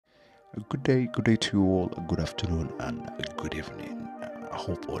Good day to you all, good afternoon, and good evening. I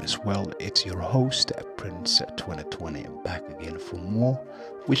hope all is well. It's your host, Prince 2020, back again for more.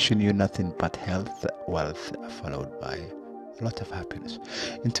 Wishing you nothing but health, wealth, followed by a lot of happiness.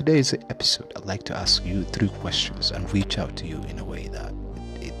 In today's episode, I'd like to ask you three questions and reach out to you in a way that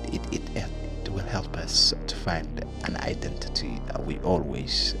it will help us to find an identity that we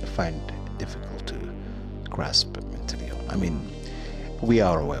always find difficult to grasp mentally on. We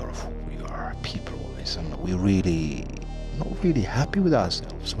are aware of who we are, people wise, and we're really not really happy with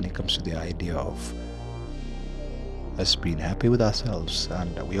ourselves when it comes to the idea of us being happy with ourselves,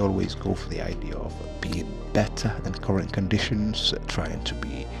 and we always go for the idea of being better than current conditions, trying to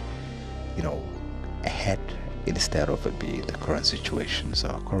be, ahead instead of being the current situations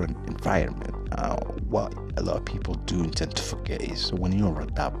or current environment. What a lot of people do tend to forget is when you're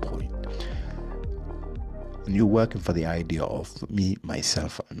at that point, when you're working for the idea of me,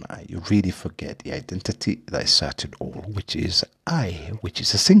 myself, and I, you really forget the identity that is started all, which is I, which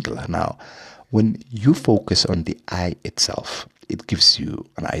is a singular. Now, when you focus on the I itself, it gives you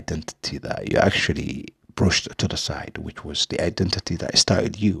an identity that you actually brushed to the side, which was the identity that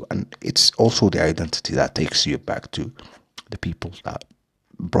started you. And it's also the identity that takes you back to the people that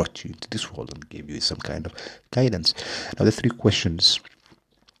brought you into this world and gave you some kind of guidance. Now, the three questions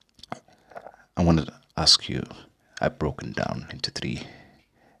I wanted to ask you, I've broken down into three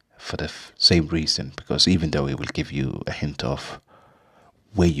for the same reason, because even though it will give you a hint of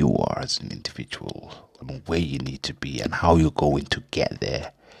where you are as an individual and where you need to be and how you're going to get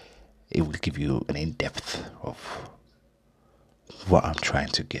there, it will give you an in-depth of what I'm trying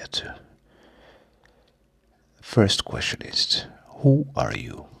to get to. The first question is, who are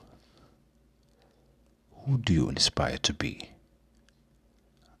you? Who do you inspire to be?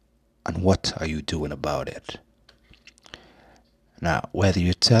 And what are you doing about it? Now, whether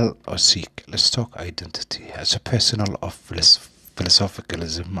you tell or seek, let's talk identity as a personal of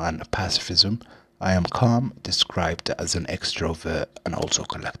philosophicalism and pacifism. I am calm, described as an extrovert and also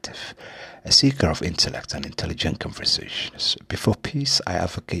collective, a seeker of intellect and intelligent conversations. Before peace, I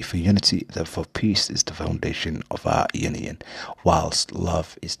advocate for unity, therefore peace is the foundation of our union, whilst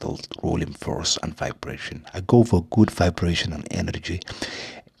love is the ruling force and vibration. I go for good vibration and energy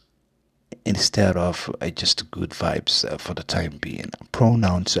instead of just good vibes for the time being.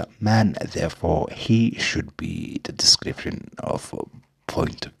 Pronouns man, therefore he should be the description of a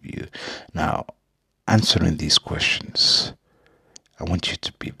point of view. Now, answering these questions, I want you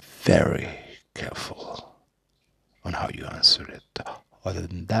to be very careful on how you answer it. Other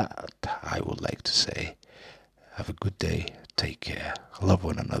than that, I would like to say, have a good day, take care, love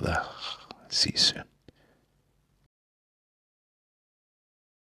one another, see you soon.